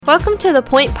Welcome to The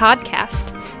Point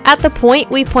Podcast. At The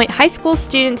Point, we point high school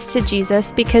students to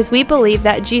Jesus because we believe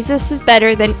that Jesus is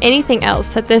better than anything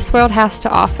else that this world has to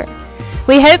offer.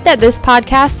 We hope that this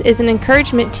podcast is an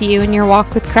encouragement to you in your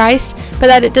walk with Christ, but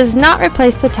that it does not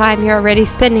replace the time you're already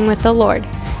spending with the Lord.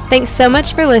 Thanks so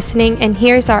much for listening, and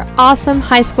here's our awesome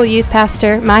high school youth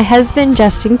pastor, my husband,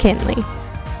 Justin Kinley.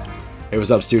 Hey, what's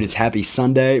up, students? Happy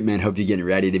Sunday. Man, hope you're getting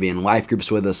ready to be in life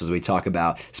groups with us as we talk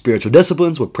about spiritual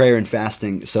disciplines with prayer and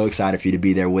fasting. So excited for you to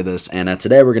be there with us. And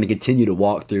today we're going to continue to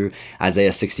walk through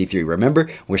Isaiah 63. Remember,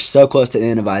 we're so close to the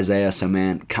end of Isaiah. So,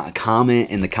 man, comment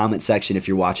in the comment section if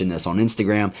you're watching this on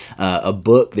Instagram, a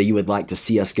book that you would like to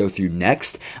see us go through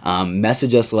next.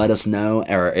 Message us, let us know.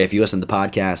 Or if you listen to the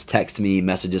podcast, text me,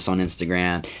 message us on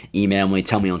Instagram, email me,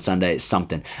 tell me on Sunday,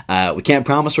 something. We can't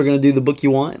promise we're going to do the book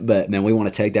you want, but, man, we want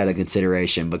to take that into consideration.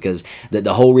 Because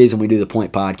the whole reason we do the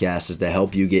Point Podcast is to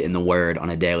help you get in the Word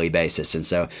on a daily basis. And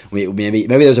so maybe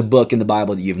there's a book in the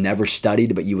Bible that you've never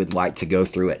studied, but you would like to go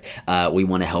through it. We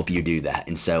want to help you do that.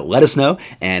 And so let us know,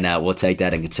 and we'll take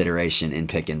that in consideration in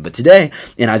picking. But today,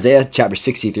 in Isaiah chapter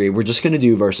 63, we're just going to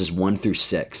do verses 1 through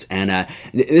 6. And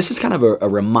this is kind of a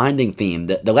reminding theme.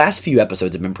 The last few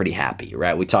episodes have been pretty happy,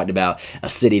 right? We talked about a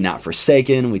city not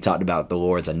forsaken. We talked about the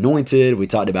Lord's anointed. We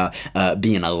talked about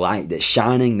being a light that's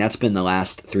shining. That's been the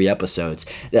last 3 episodes.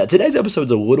 Today's episode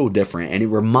is a little different, and it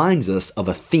reminds us of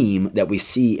a theme that we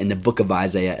see in the book of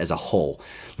Isaiah as a whole.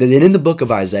 That in the book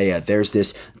of Isaiah, there's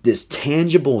this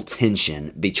tangible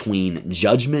tension between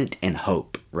judgment and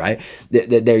hope, right?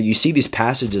 There you see these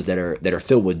passages that are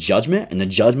filled with judgment and the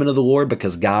judgment of the Lord,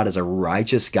 because God is a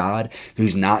righteous God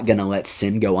who's not going to let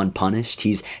sin go unpunished.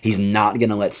 He's not going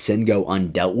to let sin go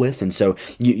undealt with. And so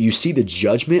you see the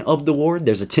judgment of the Lord.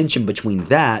 There's a tension between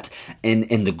that and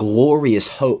the glorious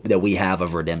hope that we have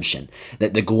of redemption,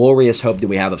 that the glorious hope that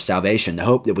we have of salvation, the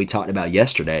hope that we talked about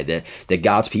yesterday, that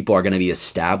God's people are going to be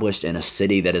established in a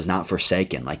city that is not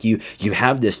forsaken. Like you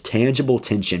have this tangible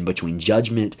tension between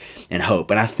judgment and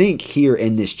hope. And I think here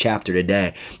in this chapter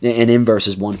today, and in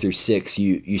verses 1 through 6,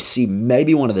 you see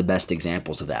maybe one of the best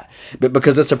examples of that. But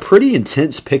because it's a pretty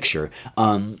intense picture,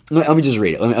 let me just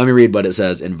read it. Let me read what it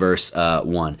says in verse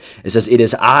 1. It says, "It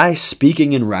is I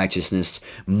speaking in righteousness,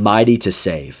 mighty to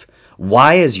save.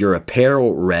 Why is your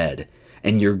apparel red,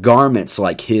 and your garments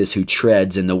like his who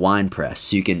treads in the winepress?"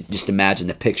 So you can just imagine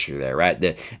the picture there, right?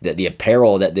 The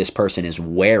apparel that this person is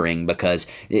wearing because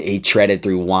he treaded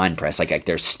through winepress, like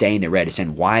they're stained it red. He's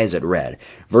saying, why is it red?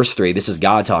 Verse 3, this is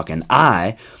God talking.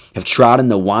 "I have trodden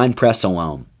the winepress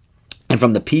alone, and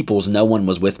from the peoples no one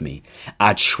was with me.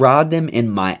 I trod them in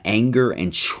my anger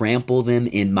and trampled them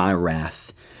in my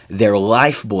wrath. Their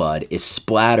lifeblood is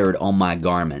splattered on my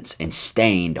garments and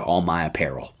stained all my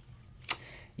apparel."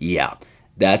 Yeah,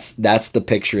 that's the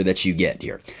picture that you get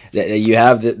here. That you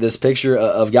have this picture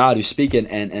of God who's speaking,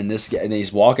 and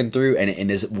he's walking through, and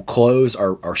his clothes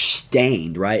are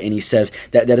stained, right? And he says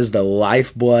that is the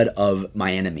lifeblood of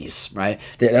my enemies, right?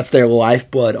 That's their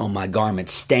lifeblood on my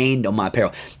garments, stained on my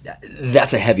apparel.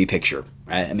 That's a heavy picture.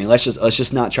 Right? I mean, let's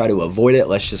just not try to avoid it.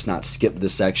 Let's just not skip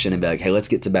this section and be like, hey, let's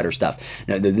get to better stuff.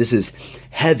 No, this is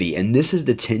heavy, and this is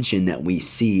the tension that we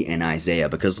see in Isaiah,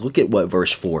 because look at what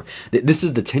verse 4, this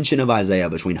is the tension of Isaiah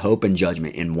between hope and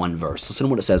judgment in one verse. Listen to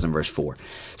what it says in verse 4.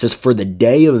 It says, "For the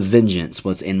day of vengeance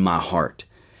was in my heart,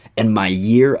 and my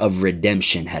year of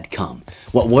redemption had come."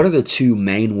 What are the two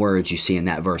main words you see in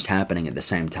that verse happening at the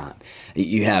same time?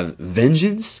 You have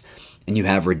vengeance and you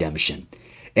have redemption.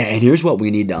 And here's what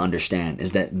we need to understand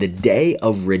is that the day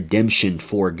of redemption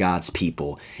for God's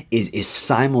people is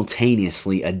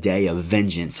simultaneously a day of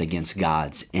vengeance against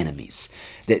God's enemies.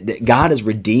 That God is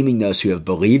redeeming those who have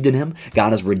believed in Him.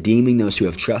 God is redeeming those who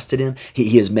have trusted Him.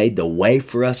 He has made the way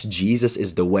for us. Jesus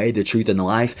is the way, the truth, and the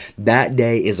life. That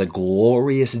day is a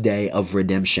glorious day of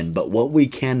redemption. But what we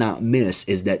cannot miss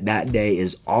is that day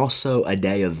is also a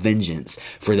day of vengeance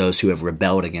for those who have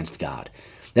rebelled against God.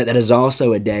 That is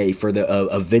also a day for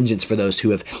of vengeance for those who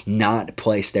have not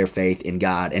placed their faith in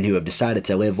God and who have decided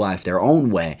to live life their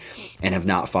own way and have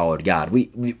not followed God.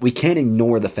 We can't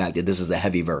ignore the fact that this is a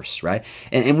heavy verse, right?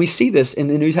 And we see this in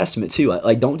the New Testament too.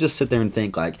 Like don't just sit there and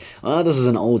think like, oh, this is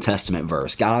an Old Testament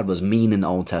verse. God was mean in the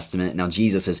Old Testament. Now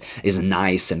Jesus is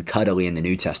nice and cuddly in the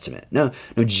New Testament. No,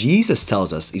 Jesus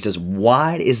tells us, he says,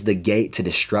 wide is the gate to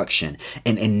destruction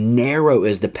and narrow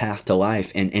is the path to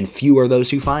life and few are those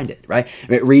who find it, right?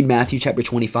 Read Matthew chapter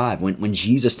 25 when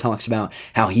Jesus talks about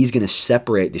how he's going to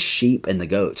separate the sheep and the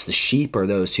goats. The sheep are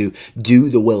those who do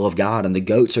the will of God, and the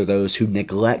goats are those who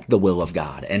neglect the will of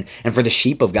God. And for the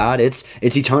sheep of God, it's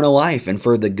eternal life. And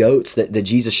for the goats that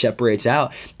Jesus separates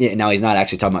out, now he's not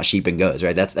actually talking about sheep and goats,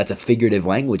 right? That's a figurative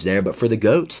language there. But for the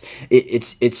goats,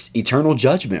 it's eternal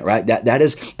judgment, right? That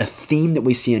is a theme that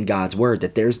we see in God's word,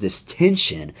 that there's this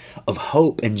tension of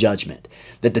hope and judgment,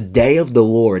 that the day of the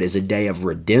Lord is a day of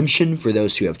redemption for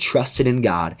those who have trusted in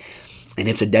God, and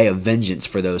it's a day of vengeance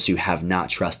for those who have not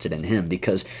trusted in him,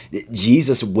 because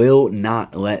Jesus will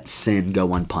not let sin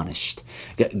go unpunished.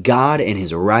 God in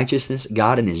his righteousness,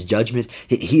 God in his judgment,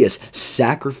 he has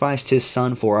sacrificed his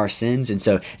son for our sins. And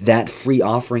so that free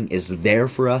offering is there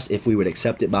for us if we would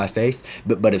accept it by faith.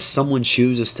 But if someone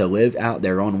chooses to live out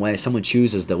their own way, someone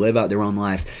chooses to live out their own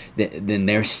life, then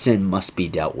their sin must be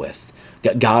dealt with.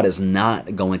 God is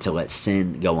not going to let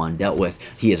sin go undealt with.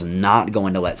 He is not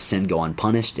going to let sin go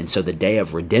unpunished. And so the day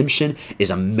of redemption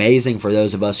is amazing for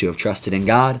those of us who have trusted in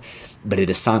God, but it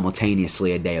is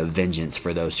simultaneously a day of vengeance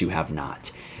for those who have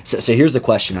not. So here's the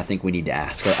question I think we need to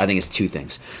ask. I think it's two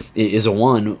things. Is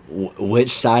one, which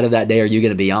side of that day are you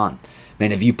going to be on? Man,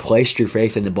 have you placed your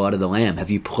faith in the blood of the Lamb? Have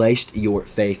you placed your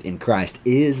faith in Christ?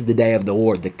 Is the day of the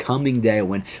Lord, the coming day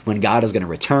when God is going to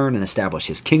return and establish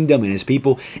his kingdom and his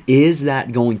people, is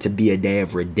that going to be a day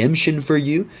of redemption for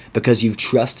you because you've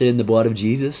trusted in the blood of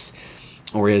Jesus?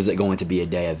 Or is it going to be a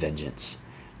day of vengeance?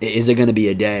 Is it going to be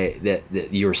a day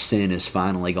that your sin is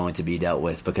finally going to be dealt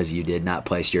with because you did not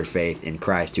place your faith in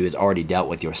Christ, who has already dealt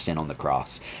with your sin on the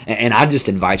cross? And I just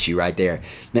invite you right there,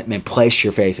 man, place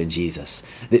your faith in Jesus.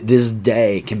 This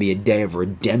day can be a day of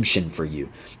redemption for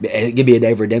you. It can be a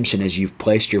day of redemption as you've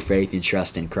placed your faith and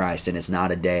trust in Christ, and it's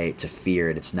not a day to fear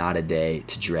it. It's not a day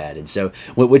to dread. And so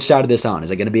which side of this on?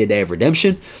 Is it going to be a day of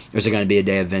redemption, or is it going to be a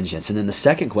day of vengeance? And then the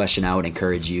second question I would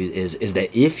encourage you is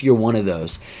that if you're one of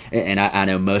those, and I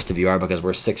know most of you are because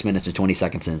we're 6 minutes and 20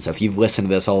 seconds in, so if you've listened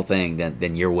to this whole thing,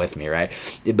 then you're with me, right?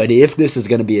 But if this is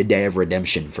going to be a day of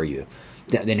redemption for you,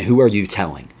 then who are you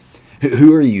telling?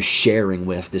 Who are you sharing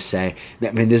with to say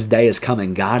that, man, this day is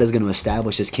coming. God is going to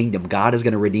establish his kingdom. God is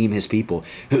going to redeem his people.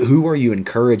 Who are you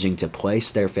encouraging to place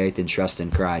their faith and trust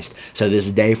in Christ so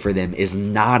this day for them is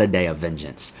not a day of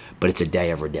vengeance, but it's a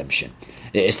day of redemption?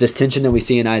 It's this tension that we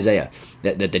see in Isaiah,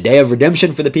 that the day of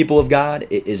redemption for the people of God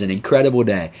is an incredible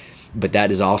day, but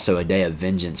that is also a day of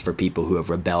vengeance for people who have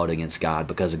rebelled against God,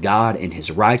 because God in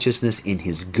his righteousness, in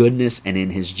his goodness, and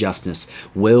in his justice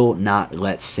will not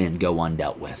let sin go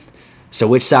undealt with. So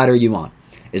which side are you on?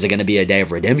 Is it going to be a day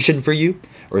of redemption for you,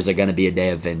 or is it going to be a day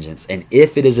of vengeance? And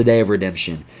if it is a day of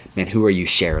redemption, man, who are you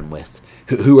sharing with?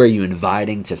 Who are you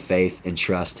inviting to faith and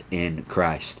trust in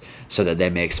Christ so that they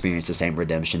may experience the same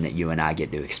redemption that you and I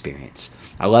get to experience?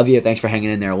 I love you. Thanks for hanging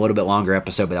in there. A little bit longer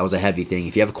episode, but that was a heavy thing.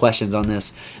 If you have questions on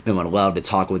this, I would love to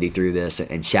talk with you through this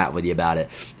and chat with you about it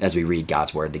as we read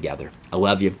God's Word together. I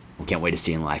love you. We can't wait to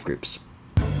see you in life groups.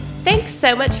 Thanks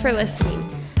so much for listening.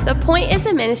 The Point is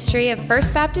a ministry of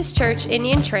First Baptist Church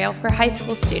Indian Trail for high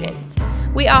school students.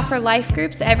 We offer life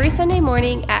groups every Sunday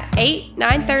morning at 8,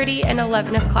 9:30, and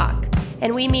 11 o'clock.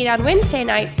 And we meet on Wednesday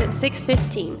nights at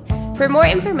 6:15. For more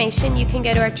information, you can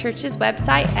go to our church's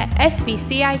website at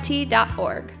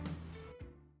fbcit.org.